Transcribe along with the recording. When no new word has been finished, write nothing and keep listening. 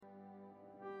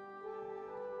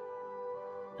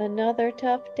Another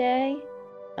tough day?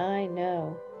 I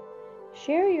know.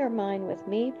 Share your mind with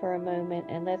me for a moment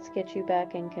and let's get you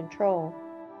back in control.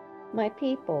 My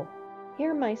people,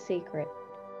 hear my secret.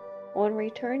 On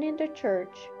returning to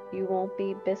church, you won't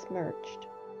be besmirched.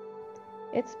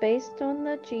 It's based on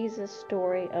the Jesus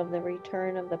story of the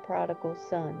return of the prodigal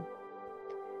son.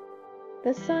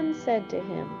 The son said to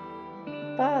him,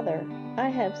 "Father, I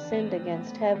have sinned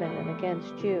against heaven and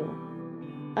against you.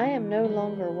 I am no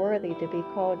longer worthy to be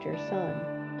called your son."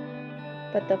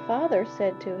 But the father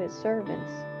said to his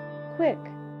servants, "Quick,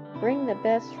 bring the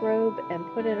best robe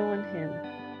and put it on him.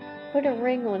 Put a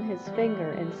ring on his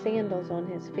finger and sandals on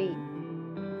his feet.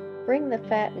 Bring the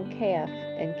fattened calf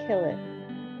and kill it.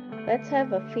 Let's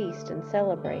have a feast and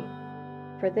celebrate.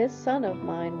 For this son of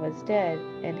mine was dead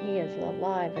and he is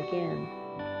alive again.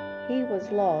 He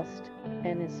was lost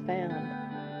and is found."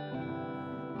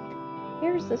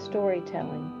 Here's the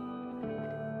storytelling.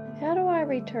 How do I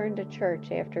return to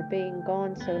church after being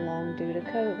gone so long due to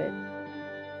COVID?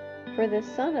 For this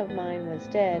son of mine was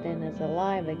dead and is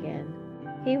alive again.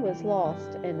 He was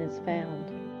lost and is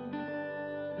found.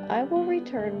 I will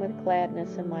return with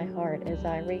gladness in my heart as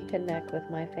I reconnect with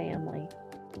my family.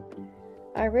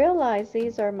 I realize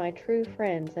these are my true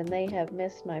friends and they have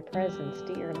missed my presence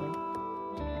dearly.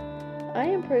 I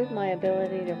improve my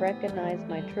ability to recognize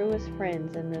my truest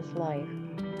friends in this life.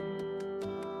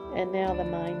 And now the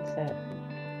mindset.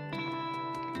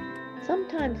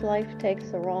 Sometimes life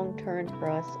takes a wrong turn for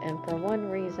us, and for one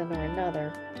reason or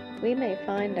another, we may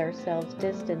find ourselves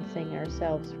distancing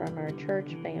ourselves from our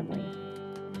church family.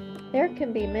 There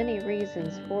can be many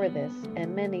reasons for this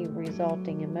and many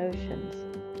resulting emotions.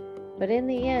 But in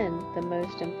the end, the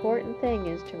most important thing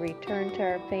is to return to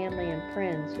our family and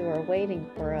friends who are waiting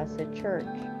for us at church.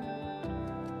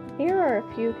 Here are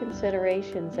a few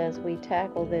considerations as we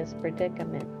tackle this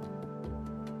predicament.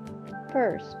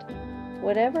 First,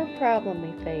 whatever problem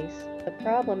we face, the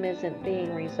problem isn't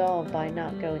being resolved by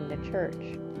not going to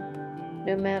church.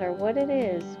 No matter what it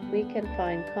is, we can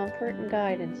find comfort and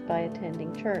guidance by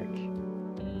attending church.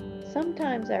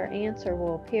 Sometimes our answer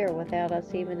will appear without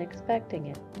us even expecting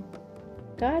it.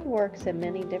 God works in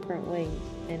many different ways,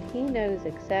 and He knows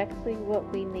exactly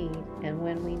what we need and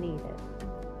when we need it.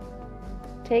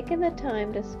 Taking the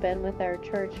time to spend with our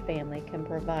church family can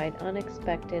provide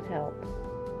unexpected help.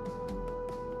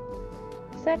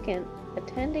 Second,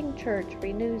 attending church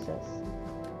renews us.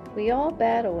 We all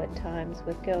battle at times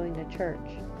with going to church.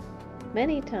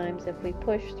 Many times, if we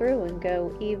push through and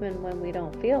go even when we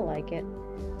don't feel like it,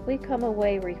 we come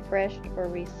away refreshed or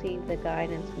receive the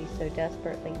guidance we so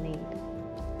desperately need.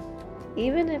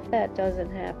 Even if that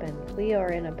doesn't happen, we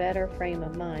are in a better frame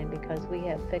of mind because we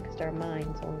have fixed our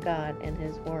minds on God and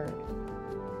His Word.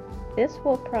 This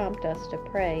will prompt us to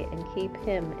pray and keep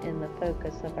Him in the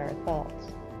focus of our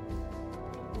thoughts.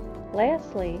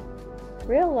 Lastly,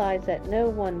 realize that no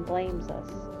one blames us.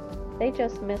 They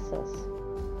just miss us.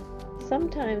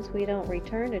 Sometimes we don't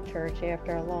return to church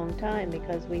after a long time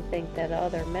because we think that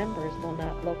other members will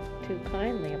not look too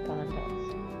kindly upon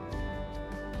us.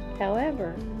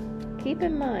 However, keep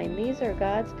in mind these are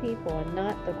God's people and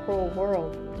not the cruel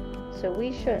world, so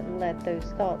we shouldn't let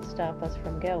those thoughts stop us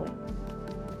from going.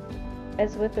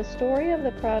 As with the story of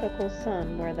the prodigal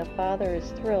son, where the father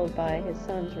is thrilled by his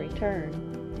son's return,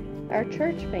 our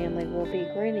church family will be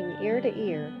grinning ear to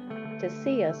ear to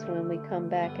see us when we come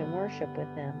back and worship with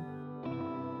them.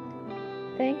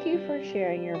 Thank you for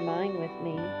sharing your mind with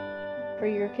me. For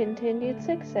your continued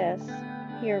success,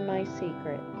 hear my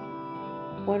secret.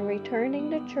 When returning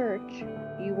to church,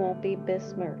 you won't be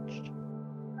besmirched.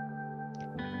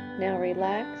 Now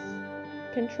relax,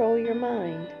 control your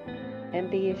mind, and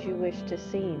be as you wish to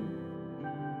seem,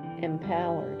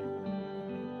 empowered.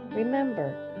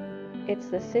 Remember, it's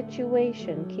the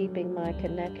situation keeping my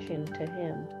connection to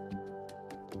Him.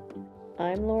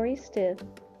 I'm Lori Stith,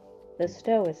 the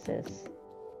Stoicist,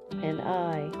 and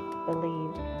I believe.